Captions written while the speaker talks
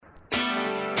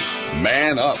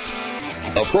Man Up,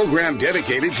 a program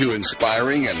dedicated to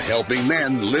inspiring and helping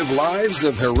men live lives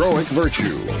of heroic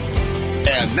virtue.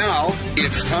 And now,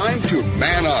 it's time to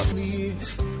man up.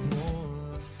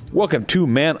 Welcome to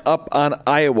Man Up on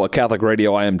Iowa Catholic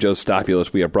Radio. I am Joe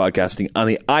Stopulus. We are broadcasting on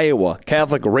the Iowa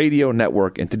Catholic Radio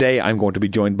Network. And today I'm going to be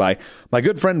joined by my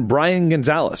good friend Brian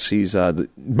Gonzalez. He's the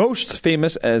most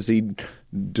famous as the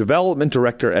development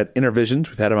director at Intervisions.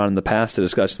 We've had him on in the past to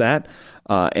discuss that.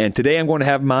 And today I'm going to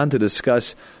have him on to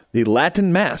discuss the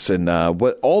Latin Mass and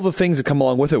what all the things that come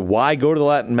along with it. Why go to the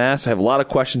Latin Mass? I have a lot of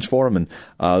questions for him, and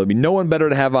there'll be no one better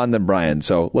to have on than Brian.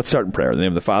 So let's start in prayer. In the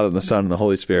name of the Father, and the Son, and the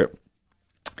Holy Spirit.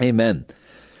 Amen.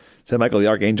 Saint Michael the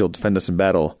Archangel, defend us in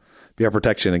battle. Be our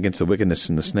protection against the wickedness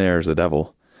and the snares of the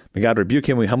devil. May God rebuke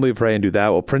him, we humbly pray, and do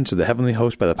thou, O Prince of the heavenly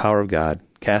host, by the power of God,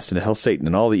 cast into hell Satan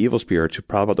and all the evil spirits who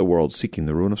prowl about the world, seeking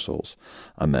the ruin of souls.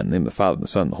 Amen. In the name of the Father, and the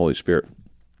Son, and the Holy Spirit.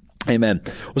 Amen.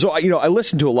 So, I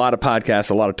listen to a lot of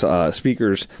podcasts, a lot of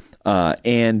speakers,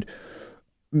 and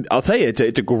I'll tell you,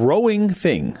 it's a growing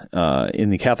thing in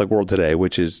the Catholic world today,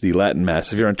 which is the Latin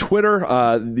Mass. If you're on Twitter,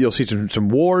 you'll see some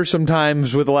wars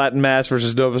sometimes with the Latin Mass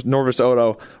versus Norvis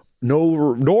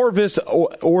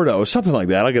Ordo, something like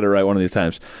that. I'll get it right one of these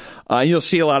times. You'll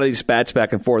see a lot of these spats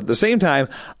back and forth. At the same time,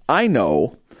 I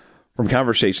know from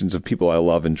conversations of people I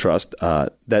love and trust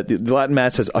that the Latin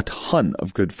Mass has a ton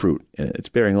of good fruit. It's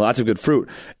bearing lots of good fruit.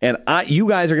 And you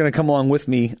guys are going to come along with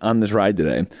me on this ride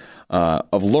today.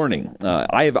 Of learning.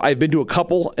 I've been to a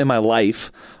couple in my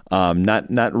life,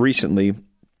 not recently.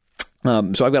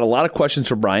 So I've got a lot of questions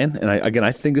for Brian, and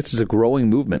I think this is a growing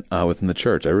movement within the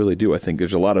church. I really do. I think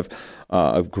there's a lot of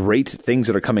great things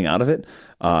that are coming out of it.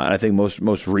 And I think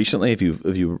most recently, if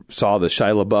you saw the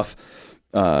Shia LaBeouf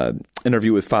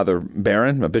interview with Father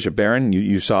Barron, Bishop Barron,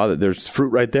 you saw that there's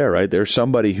fruit right there, right? There's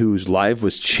somebody whose life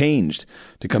was changed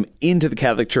to come into the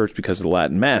Catholic Church because of the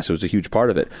Latin Mass. It was a huge part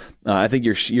of it. I think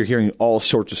you're hearing all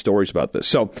sorts of stories about this.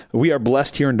 So we are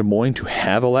blessed here in Des Moines to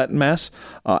have a Latin Mass,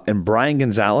 and Brian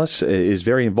Gonzalez is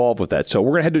very involved with that. So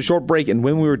we're going to head to a short break, and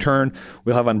when we return,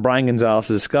 we'll have on Brian Gonzalez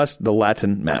to discuss the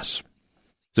Latin Mass.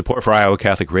 Support for Iowa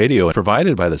Catholic Radio is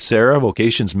provided by the Sarah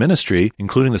Vocations Ministry,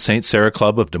 including the St. Sarah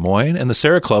Club of Des Moines and the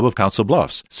Sarah Club of Council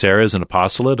Bluffs. Sarah is an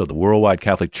apostolate of the Worldwide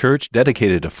Catholic Church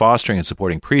dedicated to fostering and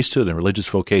supporting priesthood and religious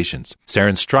vocations.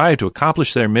 Sarahans strive to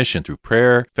accomplish their mission through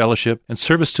prayer, fellowship, and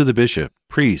service to the bishop,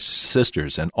 priests,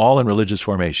 sisters, and all in religious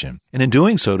formation, and in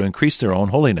doing so to increase their own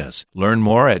holiness. Learn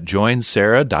more at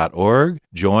joinsarah.org,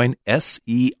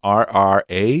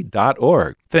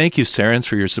 joinserra.org. Thank you, Sarahans,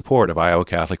 for your support of Iowa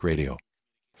Catholic Radio.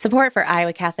 Support for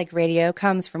Iowa Catholic Radio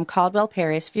comes from Caldwell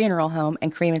Parish Funeral Home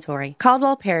and Crematory.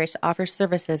 Caldwell Parish offers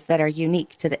services that are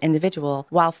unique to the individual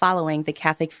while following the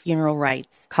Catholic funeral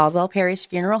rites. Caldwell Parish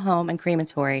Funeral Home and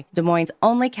Crematory, Des Moines'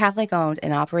 only Catholic-owned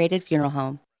and operated funeral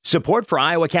home. Support for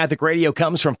Iowa Catholic Radio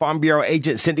comes from Farm Bureau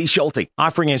agent Cindy Schulte,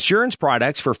 offering insurance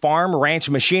products for farm, ranch,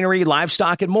 machinery,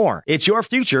 livestock, and more. It's your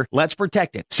future. Let's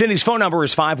protect it. Cindy's phone number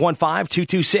is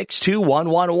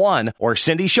 515-226-2111 or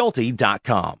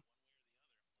cindyschulte.com.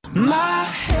 My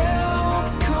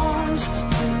help comes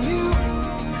from you.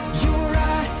 You're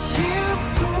right here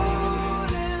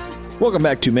pulling. Welcome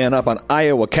back to Man Up on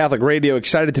Iowa Catholic Radio.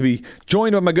 Excited to be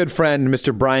joined by my good friend,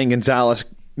 Mr. Brian Gonzalez,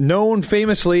 known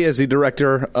famously as the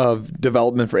Director of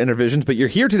Development for Intervisions, but you're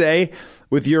here today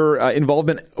with your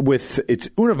involvement with, it's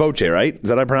Una Voce, right? Is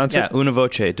that how I pronounce it? Yeah, Una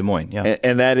Voce, Des Moines, yeah.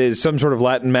 And that is some sort of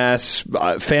Latin Mass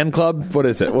fan club? What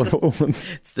is it?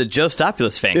 It's the Joe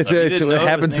Stopulus fan club.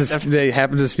 They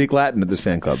happen to speak Latin at this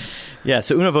fan club. Yeah,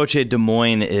 so Una Voce Des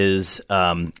Moines is,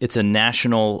 it's a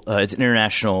national, it's an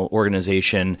international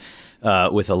organization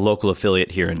with a local affiliate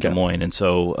here in Des Moines. And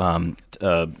so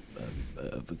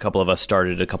a couple of us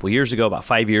started a couple years ago, about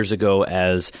 5 years ago,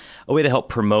 as a way to help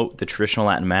promote the traditional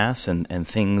Latin Mass and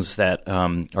things that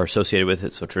are associated with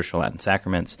it. So traditional Latin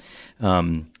sacraments,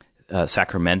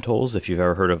 sacramentals, if you've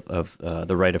ever heard of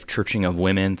the rite of churching of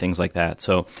women, things like that.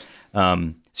 So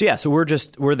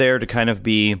we're there to kind of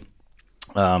be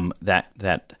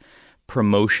that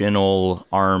promotional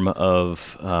arm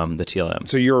of the TLM.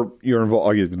 So you're involved.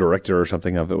 Are you the director or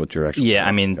something of it? What's your actual? Yeah,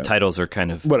 I mean, titles are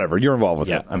kind of whatever. You're involved with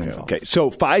it. I'm involved. Okay.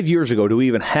 So 5 years ago, do we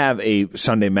even have a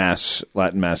Sunday Mass,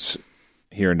 Latin Mass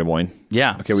here in Des Moines?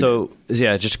 Yeah. Okay. So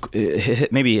just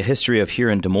maybe a history of here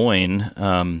in Des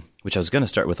Moines, which I was going to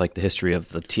start with, like the history of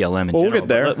the TLM. In general, we'll get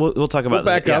there. We'll talk about.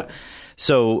 Back up.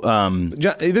 So,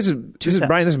 John, this is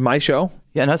Brian. This is my show.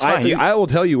 Yeah, no, that's fine. I will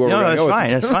tell you where we're going to go.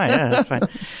 That's fine. Yeah, that's fine.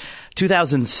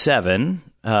 2007,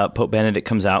 Pope Benedict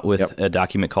comes out with a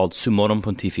document called Summorum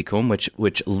Pontificum,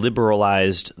 which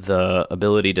liberalized the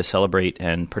ability to celebrate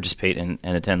and participate and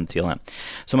attend the TLM.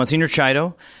 So Monsignor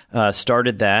Chido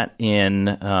started that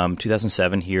in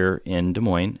 2007 here in Des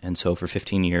Moines, and so for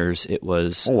 15 years it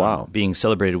was being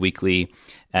celebrated weekly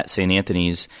at St.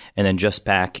 Anthony's, and then just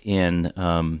back in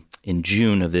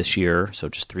June of this year, so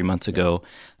just 3 months ago,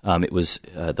 it was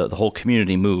the whole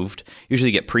community moved.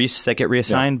 Usually you get priests that get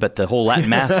reassigned, but the whole Latin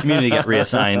Mass community got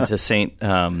reassigned to St.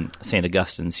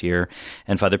 Augustine's here,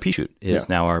 and Father Pichut is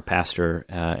now our pastor,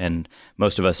 and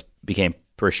most of us became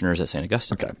parishioners at St.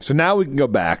 Augustine. Okay, so now we can go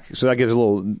back. So that gives a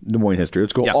little Des Moines history.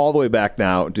 Let's go all the way back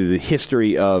now to the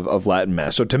history of Latin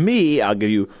Mass. So to me, I'll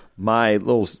give you my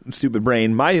little stupid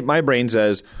brain. My brain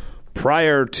says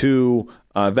prior to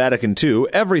Vatican II,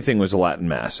 everything was a Latin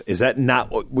Mass. Is that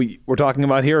not what we're talking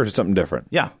about here, or is it something different?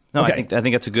 Yeah, no, okay. I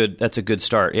think that's a good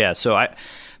start. Yeah, so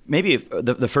maybe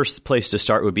the first place to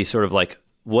start would be sort of like,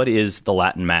 what is the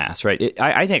Latin Mass, right?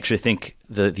 I actually think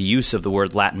the use of the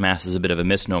word Latin Mass is a bit of a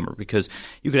misnomer, because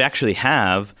you could actually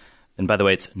have, and by the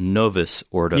way, it's Novus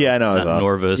Ordo. Yeah, I know. Not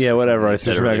Norvis. Yeah, whatever. I just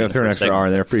going to throw an extra R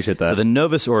in there. Appreciate that. So the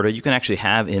Novus Ordo you can actually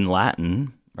have in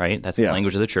Latin, right? That's the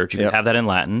language of the church. You can have that in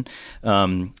Latin.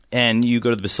 And you go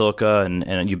to the Basilica,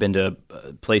 and you've been to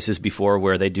places before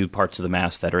where they do parts of the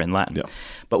Mass that are in Latin. Yeah.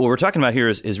 But what we're talking about here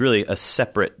is really a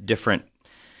separate, different,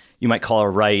 you might call it a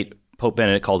rite. Pope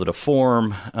Benedict called it a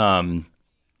form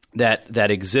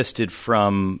that existed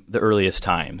from the earliest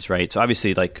times, right? So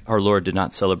obviously, like, our Lord did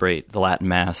not celebrate the Latin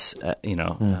Mass, at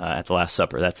the Last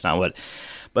Supper. That's not what.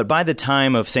 But by the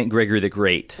time of St. Gregory the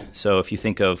Great, so if you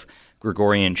think of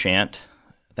Gregorian chant,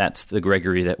 that's the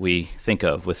Gregory that we think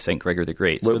of with St. Gregory the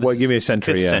Great. So give me a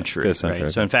century. 5th century. 5th century.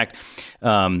 Right? So in fact,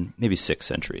 maybe 6th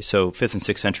century. So 5th and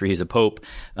 6th century, he's a pope.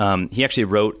 He actually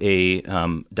wrote a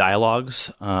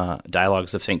dialogues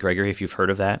of St. Gregory, if you've heard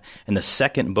of that. And the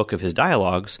second book of his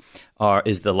dialogues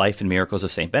is the Life and Miracles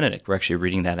of St. Benedict. We're actually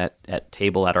reading that at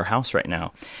table at our house right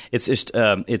now. It's just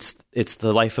it's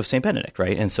the life of St. Benedict,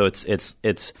 right? And so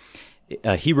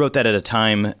he wrote that at a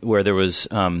time where there was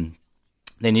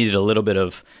they needed a little bit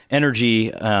of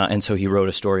energy, and so he wrote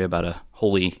a story about a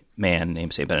holy man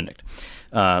named St. Benedict,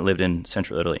 lived in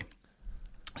central Italy.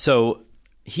 So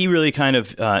he really kind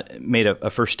of made a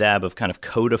first stab of kind of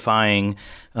codifying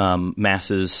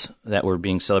masses that were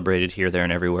being celebrated here, there,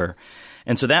 and everywhere.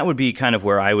 And so that would be kind of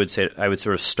where I would sort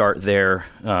of start there.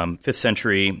 5th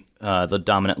century, the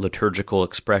dominant liturgical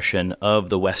expression of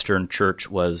the Western Church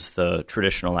was the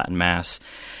traditional Latin Mass.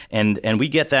 And we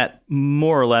get that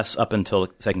more or less up until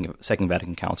the Second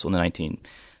Vatican Council in the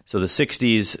So the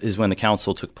 60s is when the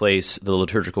council took place. The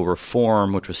liturgical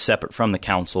reform, which was separate from the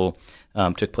council,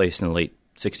 took place in the late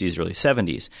 60s, early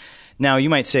 70s. Now, you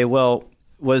might say, well,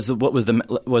 was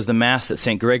the Mass that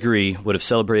St. Gregory would have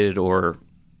celebrated, or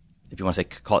if you want to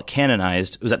call it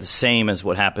canonized, was that the same as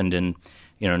what happened in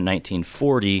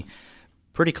 1940?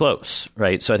 Pretty close,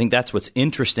 right? So I think that's what's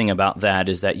interesting about that,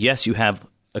 is that, yes, you have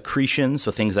accretion,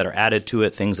 so things that are added to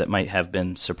it, things that might have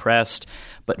been suppressed,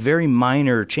 but very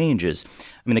minor changes.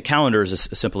 I mean, the calendar is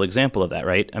a simple example of that,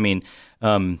 right? I mean,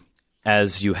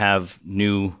 as you have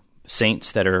new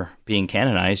saints that are being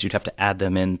canonized, you'd have to add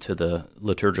them into the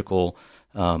liturgical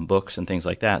books and things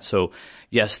like that. So,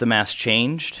 yes, the Mass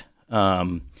changed,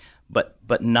 but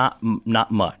not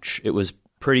much. It was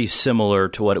pretty similar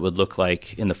to what it would look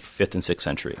like in the 5th and 6th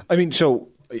century. I mean, so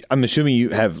I'm assuming you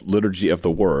have liturgy of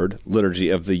the Word, liturgy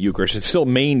of the Eucharist. It's still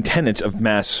main tenets of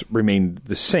Mass remain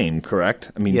the same,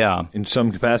 correct? I mean, in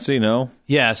some capacity, no?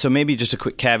 Yeah, so maybe just a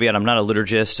quick caveat. I'm not a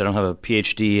liturgist. I don't have a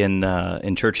PhD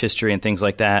in church history and things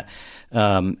like that.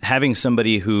 Having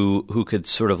somebody who could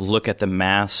sort of look at the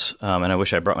Mass, and I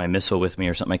wish I brought my missal with me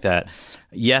or something like that.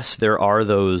 Yes, there are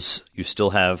those. You still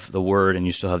have the Word and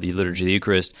you still have the liturgy of the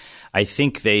Eucharist. I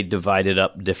think they divide it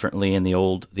up differently in the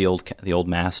old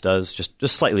Mass does, just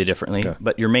slightly differently. Okay.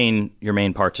 But your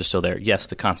main parts are still there. Yes,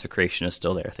 the consecration is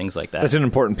still there. Things like that. That's an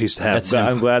important piece to have.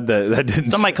 I'm glad that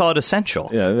didn't. Some might call it essential.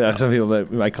 Yeah, some people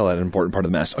might call that an important part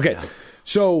of the Mass. Okay,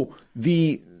 so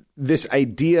this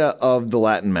idea of the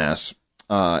Latin Mass.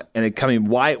 And it coming,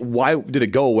 why did it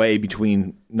go away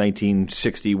between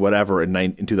 1960 whatever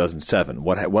and 2007?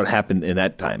 What happened in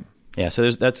that time? Yeah, so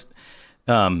that's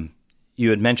you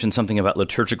had mentioned something about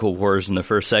liturgical wars in the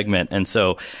first segment, and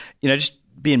so just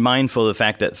being mindful of the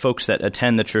fact that folks that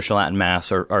attend the traditional Latin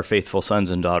Mass are faithful sons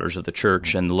and daughters of the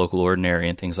Church and the local ordinary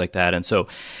and things like that, and so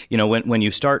when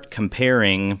you start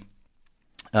comparing,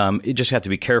 you just have to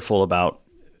be careful about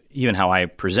even how I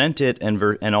present it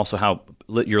and also how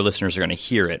your listeners are going to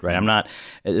hear it, right? I'm not.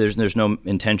 There's no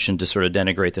intention to sort of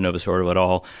denigrate the Novus Ordo at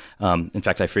all. In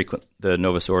fact, I frequent the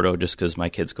Novus Ordo just because my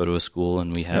kids go to a school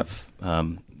and we have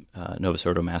Novus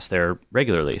Ordo Mass there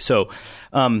regularly. So.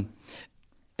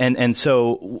 And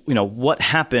so, what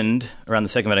happened around the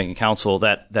Second Vatican Council,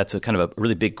 that's a kind of a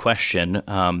really big question.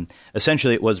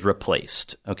 Essentially, it was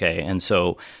replaced, okay? And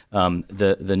so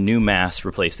the new Mass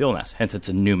replaced the old Mass, hence it's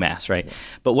a new Mass, right? Yeah.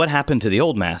 But what happened to the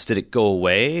old Mass? Did it go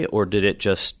away, or did it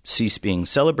just cease being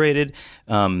celebrated?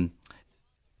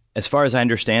 As far as I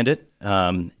understand it,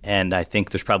 and I think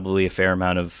there's probably a fair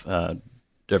amount of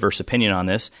diverse opinion on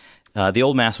this, the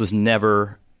old Mass was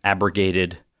never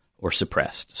abrogated or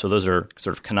suppressed. So those are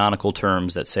sort of canonical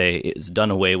terms that say it's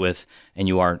done away with and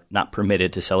you are not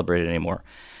permitted to celebrate it anymore,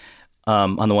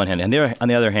 on the one hand. And on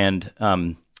the other hand,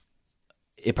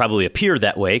 it probably appeared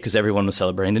that way because everyone was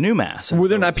celebrating the new Mass. Were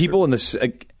there not people in this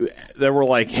that were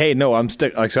like, hey, no,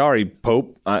 sorry,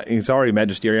 Pope, sorry,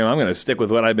 Magisterium, I'm going to stick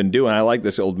with what I've been doing. I like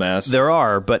this old Mass. There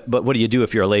are, but what do you do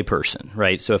if you're a layperson,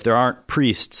 right? So if there aren't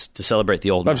priests to celebrate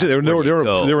the old Mass, there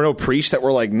were no priests that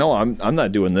were like, no, I'm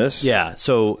not doing this. Yeah,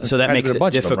 so that makes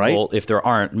it difficult right? If there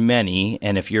aren't many,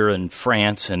 and if you're in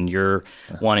France and you're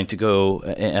wanting to go,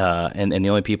 and the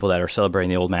only people that are celebrating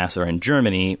the old Mass are in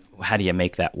Germany, how do you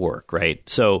make that work, right?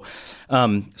 So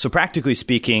practically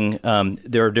speaking,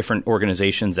 there are different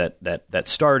organizations that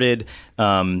started,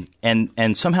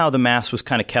 and somehow the Mass was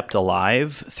kind of kept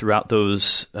alive throughout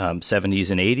those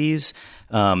 70s and 80s.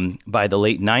 By the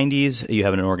late 90s, you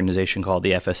have an organization called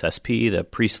the FSSP, the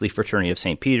Priestly Fraternity of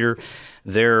St. Peter.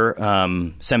 Their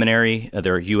seminary,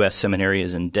 their U.S. seminary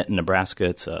is in Denton, Nebraska.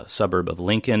 It's a suburb of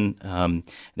Lincoln.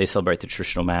 They celebrate the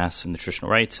traditional Mass and the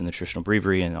traditional rites and the traditional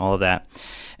breviary and all of that.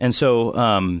 And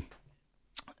so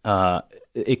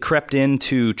it crept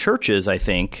into churches, I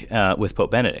think, with Pope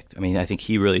Benedict. I mean, I think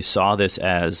he really saw this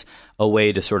as a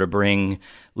way to sort of bring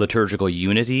liturgical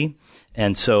unity.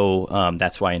 And so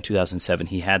that's why in 2007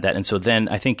 he had that. And so then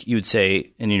I think you would say,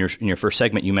 in your first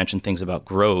segment, you mentioned things about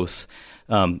growth.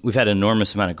 We've had an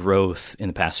enormous amount of growth in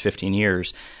the past 15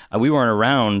 years. We weren't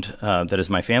around, that is,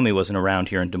 my family wasn't around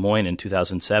here in Des Moines in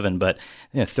 2007, but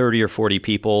 30 or 40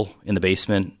 people in the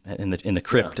basement, in the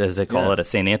crypt, as they call it, at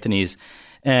St. Anthony's.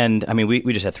 And I mean,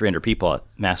 we just had 300 people at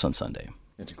Mass on Sunday.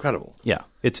 It's incredible. Yeah,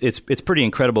 it's pretty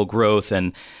incredible growth,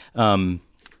 and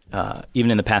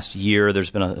even in the past year, there's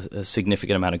been a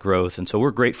significant amount of growth, and so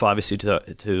we're grateful, obviously,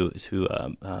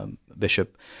 to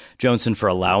Bishop Joensen for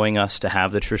allowing us to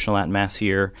have the traditional Latin Mass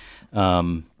here,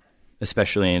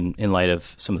 especially in light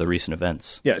of some of the recent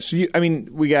events. Yeah, so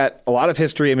we got a lot of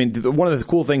history. I mean, one of the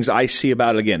cool things I see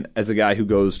about it, again, as a guy who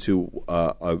goes to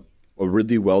a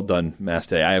really well done Mass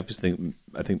day, I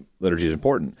think liturgy is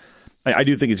important. I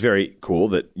do think it's very cool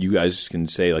that you guys can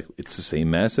say, like, it's the same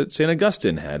Mass that St.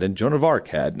 Augustine had and Joan of Arc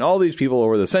had and all these people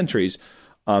over the centuries.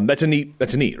 That's a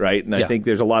neat, right? And I think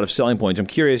there's a lot of selling points. I'm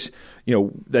curious,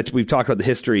 that we've talked about the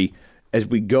history as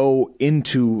we go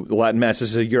into the Latin Mass. This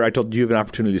is a year I told you have an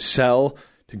opportunity to sell,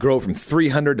 to grow from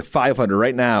 300 to 500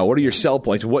 right now. What are your sell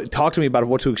points? Talk to me about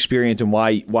what to experience and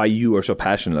why you are so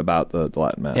passionate about the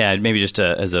Latin Mass. Yeah, maybe just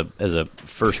as a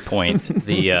first point,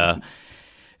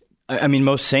 I mean,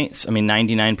 most saints,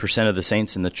 99% of the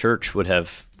saints in the church would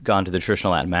have gone to the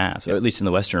traditional Latin Mass, or at least in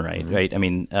the Western Rite, right? I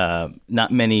mean,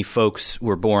 not many folks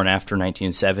were born after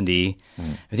 1970.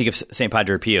 I think if St.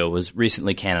 Padre Pio was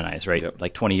recently canonized, right? Yep.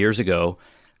 Like 20 years ago,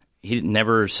 he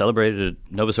never celebrated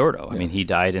a Novus Ordo. I mean, he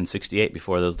died in 1968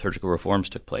 before the liturgical reforms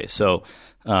took place. So,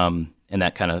 and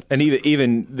that kind of... And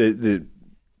even the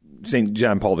St.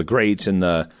 John Paul the Greats and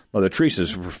the Mother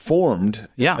Teresa's reformed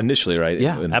initially, right?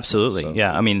 Yeah, absolutely. So.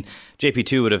 Yeah, I mean,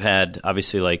 JP2 would have had,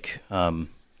 obviously,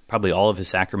 probably all of his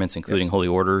sacraments, including holy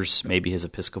orders, maybe his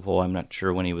episcopal. I'm not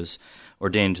sure when he was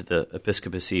ordained to the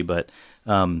episcopacy, but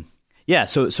so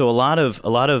a lot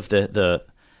of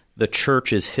the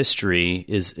church's history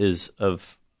is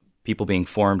of people being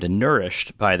formed and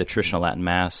nourished by the traditional Latin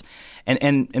Mass.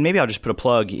 And maybe I'll just put a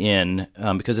plug in,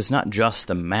 because it's not just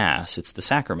the Mass, it's the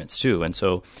sacraments too. And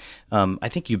so I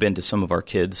think you've been to some of our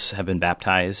kids have been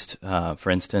baptized, for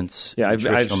instance, the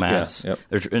traditional Mass. Yeah,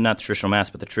 yep. Not the traditional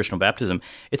Mass, but the traditional baptism.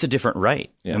 It's a different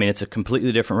rite. Yeah. I mean, it's a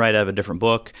completely different rite out of a different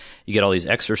book. You get all these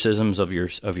exorcisms of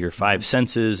your five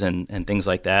senses and things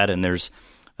like that. And there's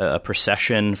a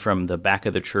procession from the back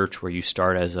of the church where you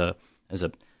start as a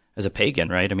pagan,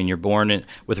 right? I mean, you're born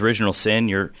with original sin.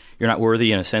 You're not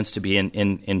worthy, in a sense, to be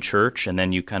in church, and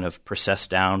then you kind of process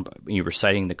down. You're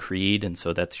reciting the creed, and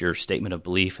so that's your statement of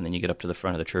belief. And then you get up to the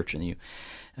front of the church, and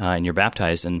you're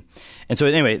baptized. And so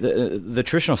anyway, the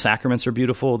traditional sacraments are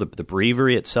beautiful. The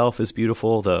breviary itself is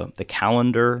beautiful. The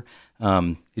calendar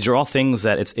These are all things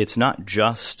that it's not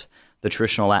just the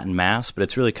traditional Latin Mass, but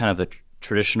it's really kind of the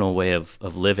traditional way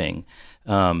of living.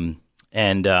 And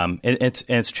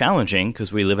it's challenging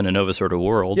because we live in a Novus Ordo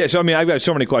world. Yeah, so I mean, I've got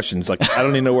so many questions. Like, I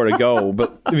don't even know where to go.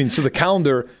 But I mean, so the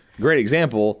calendar, great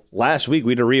example. Last week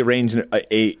we had to rearrange an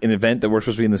event that we're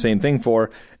supposed to be in the same thing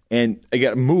for, and it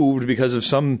got moved because of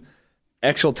some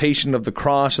exaltation of the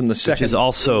cross and the second. Which is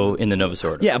also in the Novus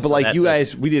Ordo. Yeah, but So like that you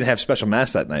does- guys, we didn't have special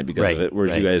mass that night because Right, of it,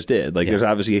 whereas you right. guys did. Like, Yeah. there's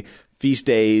obviously feast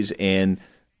days and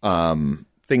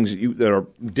things that are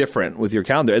different with your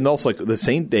calendar, and also like the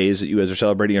saint days that you guys are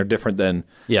celebrating are different than.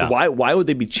 Yeah. So why would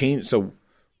they be changed? So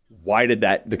why did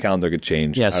the calendar get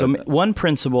changed? Yeah, out so of that? one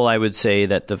principle I would say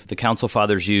that the Council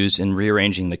Fathers used in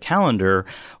rearranging the calendar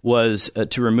was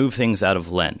to remove things out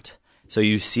of Lent. So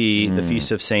you see the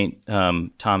Feast of St.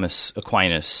 Thomas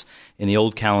Aquinas in the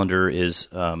old calendar is,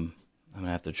 I'm going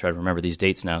to have to try to remember these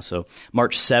dates now. So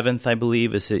March 7th, I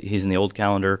believe, he's in the old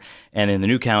calendar, and in the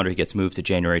new calendar he gets moved to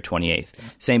January 28th.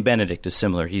 St. Benedict is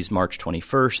similar. He's March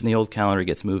 21st in the old calendar, he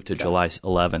gets moved to July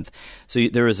 11th. So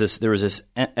there was this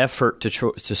effort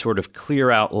to sort of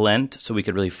clear out Lent so we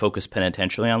could really focus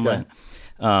penitentially on Lent.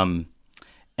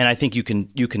 And I think you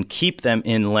can keep them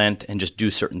in Lent and just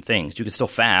do certain things. You can still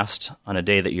fast on a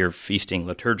day that you're feasting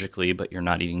liturgically, but you're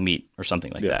not eating meat or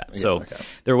something like that. So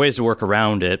there are ways to work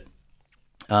around it.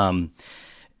 And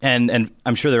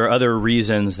I'm sure there are other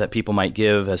reasons that people might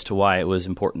give as to why it was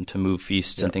important to move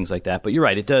feasts and things like that. But you're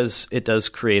right; it does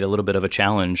create a little bit of a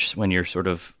challenge when you're sort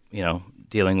of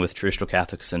dealing with traditional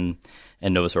Catholics and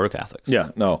Novus Ordo Catholics.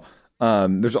 Yeah, no.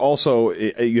 There's also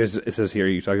it says here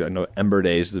you talk about, I know Ember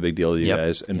Days is a big deal to you Yep,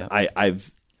 guys, and yep.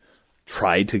 I've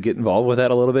tried to get involved with that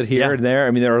a little bit here Yeah. and there.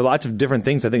 I mean, there are lots of different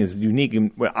things I think is unique.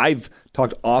 And I've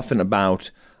talked often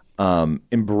about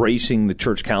embracing the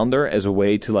church calendar as a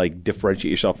way to like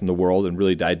differentiate yourself from the world and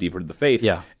really dive deeper into the faith.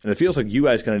 Yeah. And it feels like you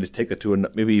guys kind of just take that to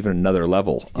maybe even another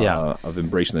level of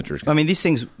embracing the church calendar. I mean, these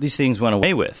things went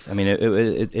away with. I mean,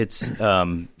 it's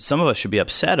some of us should be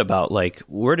upset about like,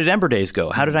 where did Ember Days go?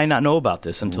 How did I not know about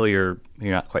this until you're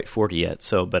not quite 40 yet?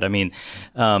 So, but I mean,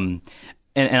 and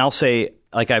I'll say,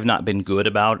 like, I've not been good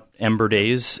about Ember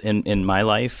Days in my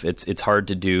life. It's hard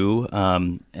to do.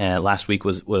 And last week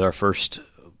was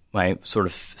my sort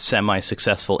of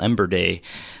semi-successful Ember Day.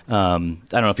 I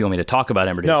don't know if you want me to talk about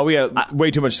Ember Days. No, we have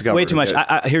way too much to cover. Way too much.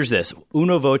 Here's this.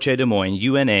 Uno Voce Des Moines,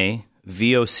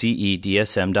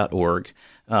 UNAVOCEDSM.org.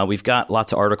 We've got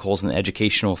lots of articles and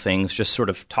educational things just sort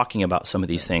of talking about some of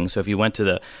these things. So if you went to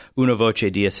the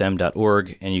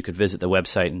unovocedSM.org and you could visit the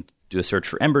website and do a search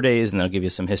for Ember Days, and they'll give you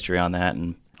some history on that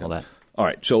and all that. All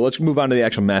right, so let's move on to the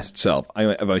actual Mass itself.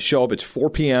 If I show up, it's 4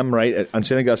 p.m., right, on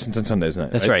St. Augustine's on Sundays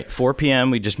night. That's right. 4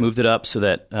 p.m. We just moved it up so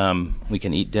that we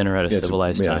can eat dinner at a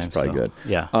civilized time. That's probably good.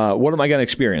 Yeah. What am I going to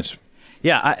experience?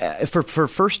 Yeah, for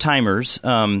first-timers,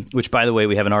 which, by the way,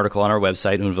 we have an article on our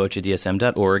website,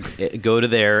 unvocedSM.org. Go to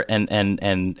there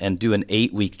and do an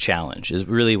 8-week challenge is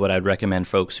really what I'd recommend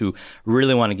folks who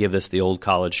really want to give this the old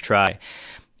college try.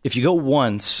 If you go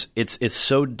once, it's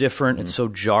so different, it's so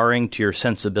jarring to your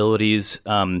sensibilities.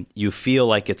 You feel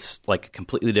like it's like a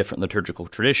completely different liturgical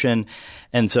tradition.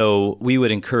 And so we would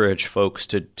encourage folks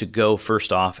to go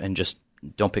first off and just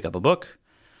don't pick up a book.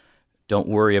 Don't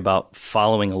worry about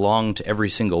following along to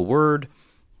every single word.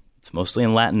 It's mostly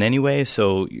in Latin anyway,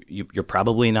 so you're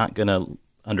probably not going to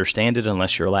understand it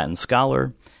unless you're a Latin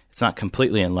scholar. It's not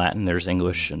completely in Latin. There's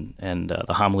English, and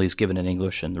the homily is given in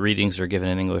English, and the readings are given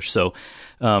in English. So,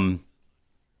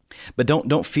 but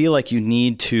don't feel like you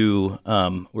need to.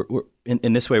 We're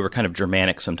in this way, we're kind of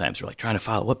Germanic sometimes. We're like trying to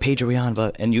follow. What page are we on?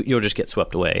 And you'll just get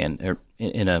swept away, and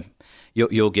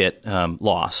you'll get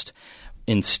lost.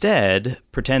 Instead,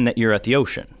 pretend that you're at the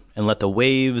ocean and let the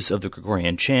waves of the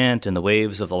Gregorian chant and the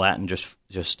waves of the Latin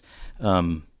just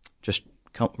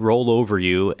roll over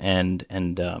you and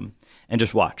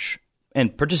just watch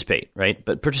and participate, right?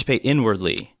 But participate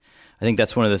inwardly. I think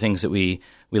that's one of the things that we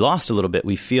lost a little bit.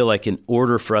 We feel like in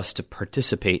order for us to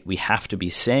participate, we have to be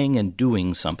saying and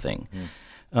doing something.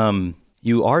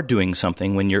 You are doing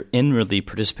something when you're inwardly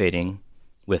participating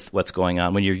with what's going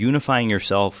on. When you're unifying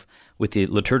yourself with the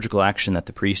liturgical action that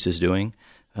the priest is doing,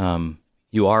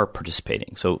 you are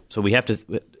participating. So we have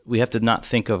to not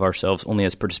think of ourselves only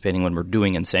as participating when we're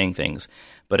doing and saying things,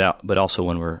 but also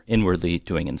when we're inwardly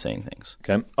doing and saying things.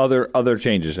 Okay. Other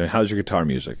changes. I mean, how's your guitar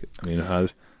music? I mean,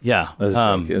 how's Yeah,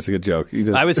 that's a good joke.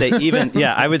 I would say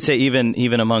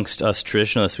even amongst us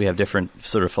traditionalists, we have different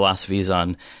sort of philosophies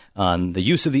on the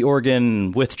use of the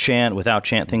organ, with chant, without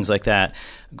chant, things like that.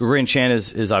 Gregorian chant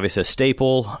is obviously a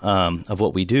staple of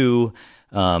what we do.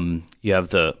 You have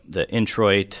the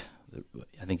introit,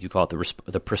 I think you call it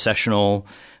the processional.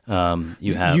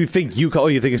 You have You think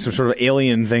it's some sort of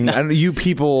alien thing? I don't know, you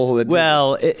people. That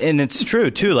well, and it's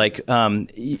true too. Like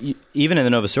even in the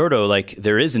Novus Ordo, like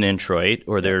there is an introit,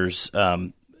 or there's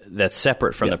that's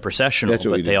separate from the processional, That's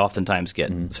what we but do. they oftentimes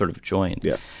get sort of joined.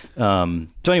 Yeah.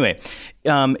 So anyway,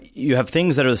 you have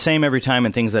things that are the same every time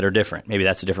and things that are different. Maybe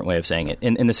that's a different way of saying it.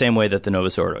 In the same way that the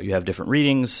Novus Ordo, you have different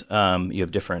readings, you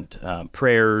have different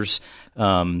prayers,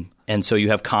 and so you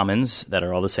have commons that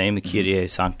are all the same, the Kyrie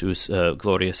Sanctus,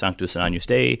 Gloria Sanctus, and Agnus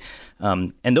Dei.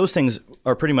 And those things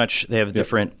are pretty much, they have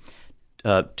different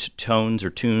tones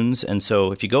or tunes, and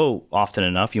so if you go often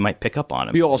enough, you might pick up on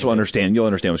them. You'll understand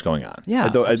what's going on. Yeah,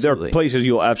 There are absolutely. places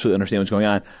you'll absolutely understand what's going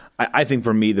on. I think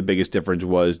for me the biggest difference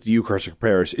was the Eucharistic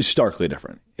prayer is starkly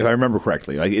different. If I remember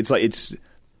correctly, it's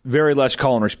very less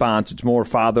call and response. It's more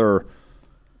Father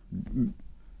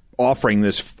offering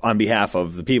this on behalf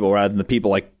of the people rather than the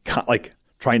people like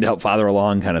trying to help Father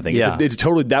along kind of thing. Yeah. It's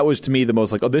totally, that was to me the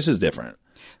most like, oh, this is different.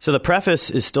 So the preface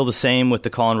is still the same with the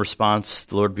call and response.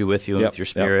 The Lord be with you and Yep, with your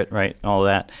spirit, right? All of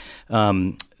that.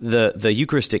 The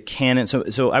Eucharistic canon.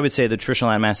 So I would say the traditional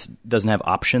Latin Mass doesn't have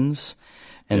options,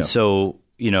 and so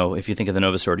if you think of the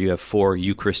Novus Ordo, you have 4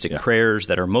 Eucharistic prayers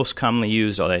that are most commonly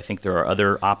used. Although I think there are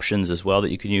other options as well that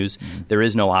you can use. Mm-hmm. There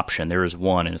is no option. There is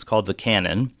one, and it's called the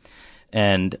canon,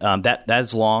 and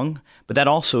that's long. But that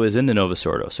also is in the Novus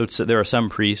Ordo. So there are some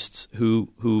priests who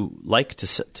like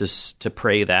to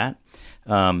pray that.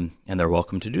 And they're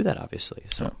welcome to do that, obviously.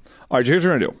 So, all right, so here's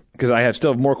what we're going to do, because I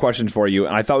have more questions for you.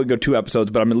 And I thought we'd go 2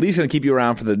 episodes, but I'm at least going to keep you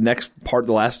around for the next part,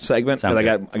 the last segment, because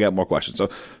I got more questions. So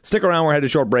stick around. We're headed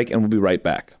to a short break, and we'll be right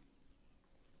back.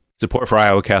 Support for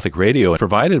Iowa Catholic Radio is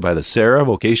provided by the Sarah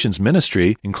Vocations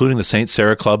Ministry, including the St.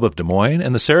 Sarah Club of Des Moines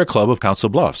and the Sarah Club of Council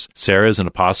Bluffs. Sarah is an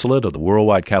apostolate of the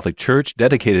Worldwide Catholic Church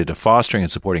dedicated to fostering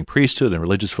and supporting priesthood and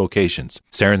religious vocations.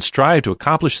 Sarahans strive to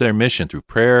accomplish their mission through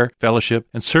prayer, fellowship,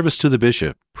 and service to the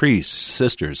bishop, priests,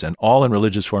 sisters, and all in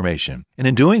religious formation, and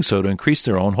in doing so to increase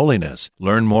their own holiness.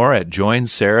 Learn more at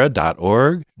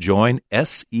joinsarah.org,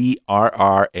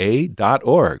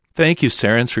 joinserra.org. Thank you,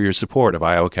 Sarahans, for your support of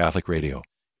Iowa Catholic Radio.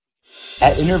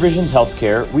 At Intervisions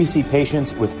Healthcare, we see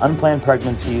patients with unplanned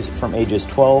pregnancies from ages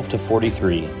 12 to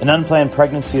 43. An unplanned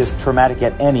pregnancy is traumatic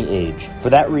at any age. For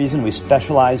that reason, we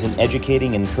specialize in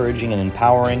educating, encouraging, and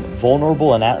empowering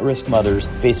vulnerable and at-risk mothers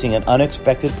facing an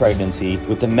unexpected pregnancy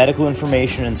with the medical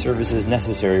information and services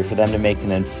necessary for them to make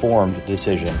an informed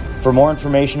decision. For more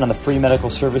information on the free medical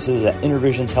services at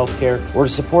Intervisions Healthcare, or to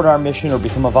support our mission or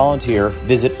become a volunteer,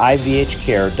 visit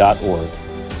ivhcare.org.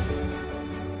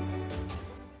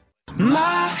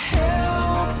 My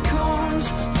help comes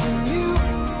from you.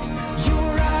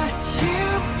 You're right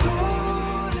here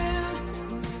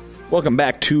pulling. Welcome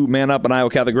back to Man Up on Iowa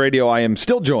Catholic Radio. I am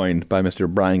still joined by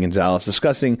Mr. Brian Gonzalez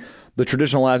discussing the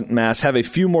traditional Latin Mass. Have a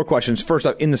few more questions. First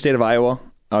up, in the state of Iowa,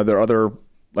 are there other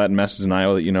Latin Masses in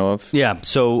Iowa that you know of? yeah,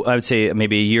 so I would say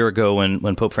maybe a year ago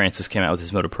when Pope Francis came out with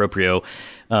his motu proprio,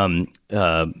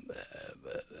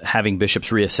 having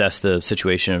bishops reassess the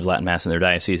situation of Latin Mass in their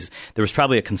diocese, there was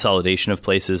probably a consolidation of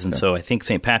places. And so I think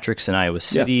St. Patrick's in Iowa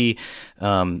City,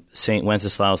 St.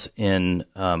 Wenceslaus in...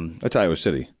 That's Iowa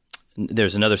City.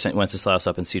 There's another St. Wenceslaus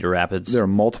up in Cedar Rapids. There are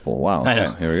multiple. Wow. I know.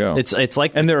 Okay, here we go. It's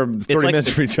like... And they're 30 it's like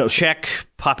minutes from each other. Czech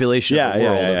population of the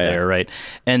world up there, right?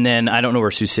 And then I don't know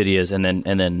where Sioux City is, and then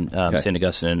St.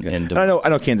 Augustine and Des Moines. I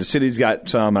know Kansas City's got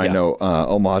some. I know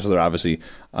Omaha's there, obviously,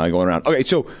 going around. Okay,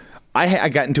 so... I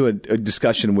got into a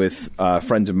discussion with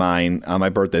friends of mine on my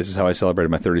birthday. This is how I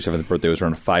celebrated my 37th birthday. I was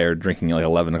around a fire, drinking at like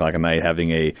 11 o'clock at night,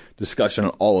 having a discussion on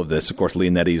all of this. Of course,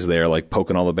 Leonetti's there, like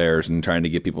poking all the bears and trying to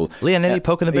get people. Leonetti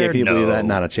poking the bear? Yeah, can you believe that?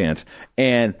 Not a chance.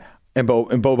 And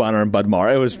Bo Bonner and Bud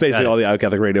Marr. It was basically all the Iowa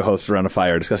Catholic Radio hosts around a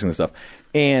fire discussing this stuff.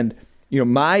 And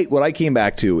what I came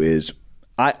back to is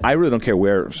I really don't care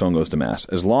where someone goes to Mass,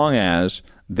 as long as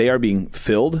they are being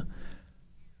filled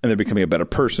and they're becoming a better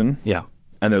person. Yeah.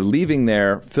 And they're leaving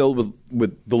there filled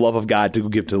with the love of God to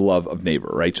give to the love of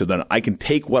neighbor, right? So then I can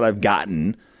take what I've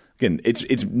gotten. Again,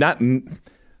 it's not.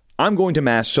 I'm going to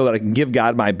Mass so that I can give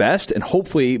God my best, and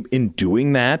hopefully, in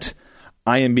doing that,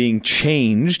 I am being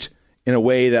changed in a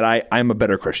way that I'm a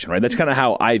better Christian, right? That's kind of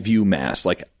how I view Mass.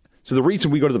 So the reason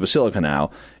we go to the Basilica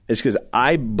now is because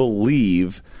I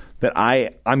believe that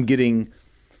I'm getting.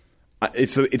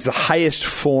 It's the highest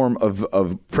form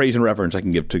of praise and reverence I can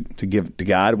give to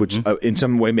God, which in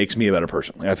some way makes me a better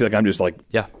person. I feel like I'm just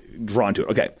drawn to it.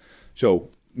 Okay, so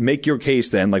make your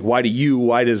case then. Like, why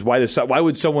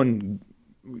would someone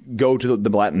go to the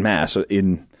Latin Mass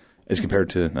as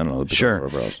compared to, I don't know, sure.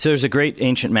 whatever else? So there's a great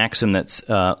ancient maxim that's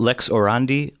lex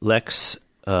orandi, lex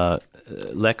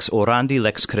lex orandi,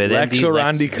 lex credendi, Lex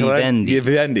orandi,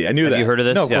 vivendi. I knew that. Have you heard of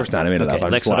this? No, of course not. I made it up.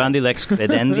 I'm Lex just lying. orandi, lex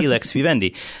credendi, lex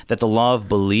vivendi. That the law of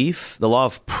belief, the law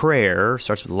of prayer,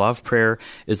 starts with the law of prayer,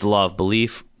 is the law of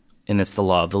belief, and it's the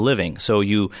law of the living. So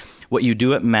what you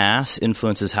do at Mass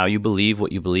influences how you believe,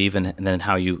 what you believe, and then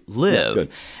how you live. Good.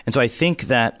 And so I think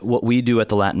that what we do at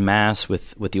the Latin Mass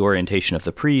with the orientation of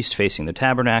the priest facing the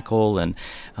tabernacle and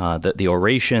the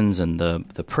orations and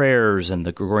the prayers and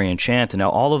the Gregorian chant and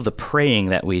all of the praying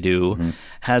that we do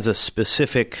has a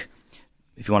specific,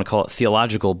 if you want to call it,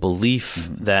 theological belief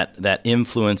that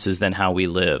influences then how we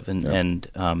live. And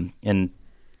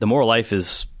the moral life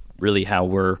is really how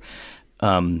we're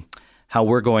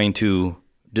going to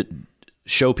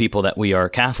show people that we are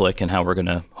Catholic and how we're going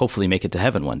to hopefully make it to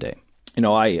heaven one day. You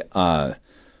know,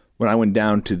 when I went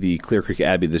down to the Clear Creek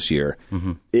Abbey this year,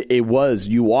 it was,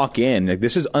 you walk in, like,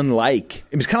 this is unlike,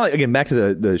 it was kind of like, again, back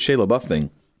to the Shia LaBeouf thing.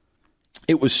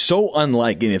 It was so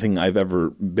unlike anything I've ever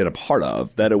been a part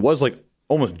of that it was like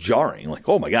almost jarring. Like,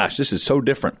 oh my gosh, this is so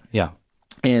different. Yeah.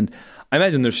 And I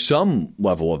imagine there's some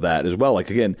level of that as well. Like,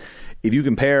 again, if you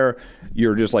compare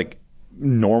your just like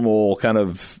normal kind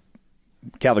of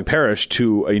Catholic parish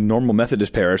to a normal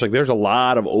Methodist parish, like there's a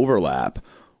lot of overlap.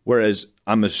 Whereas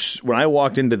when I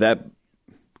walked into that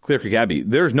Clear Creek Abbey,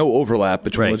 there's no overlap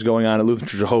between what's going on at Lutheran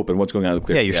Church of Hope and what's going on at the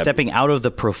Clear Creek Abbey. Abbey. Stepping out of the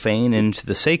profane into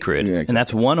the sacred. Yeah, exactly. And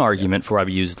that's one argument for why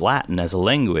we used Latin as a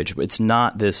language. But it's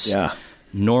not this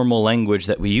normal language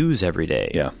that we use every day.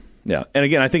 Yeah. Yeah. And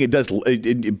again, I think it does,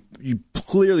 it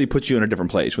clearly puts you in a different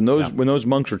place. When those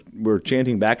monks were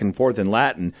chanting back and forth in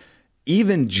Latin,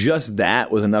 even just that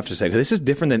was enough to say, this is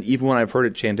different than even when I've heard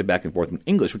it chanted back and forth in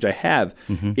English, which I have.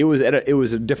 It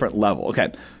was a different level.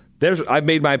 Okay, I've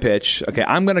made my pitch. Okay,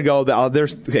 I'm going to go.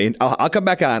 I'll come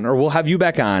back on, or we'll have you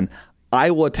back on. I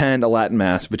will attend a Latin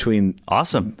Mass between.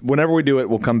 Awesome. Whenever we do it,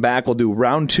 we'll come back. We'll do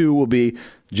round 2. Will be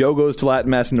Joe goes to Latin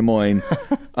Mass in Des Moines.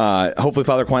 Hopefully,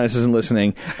 Father Aquinas isn't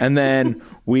listening, and then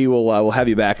we'll have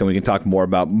you back, and we can talk more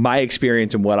about my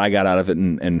experience and what I got out of it,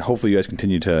 and hopefully, you guys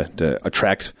continue to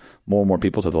attract more and more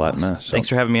people to the Latin Mass. So, thanks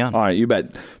for having me on. All right, you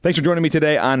bet. Thanks for joining me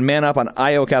today on Man Up on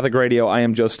Iowa Catholic Radio. I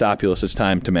am Joe Stopulus. It's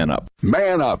time to Man Up.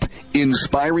 Man Up,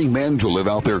 inspiring men to live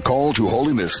out their call to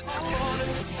holiness.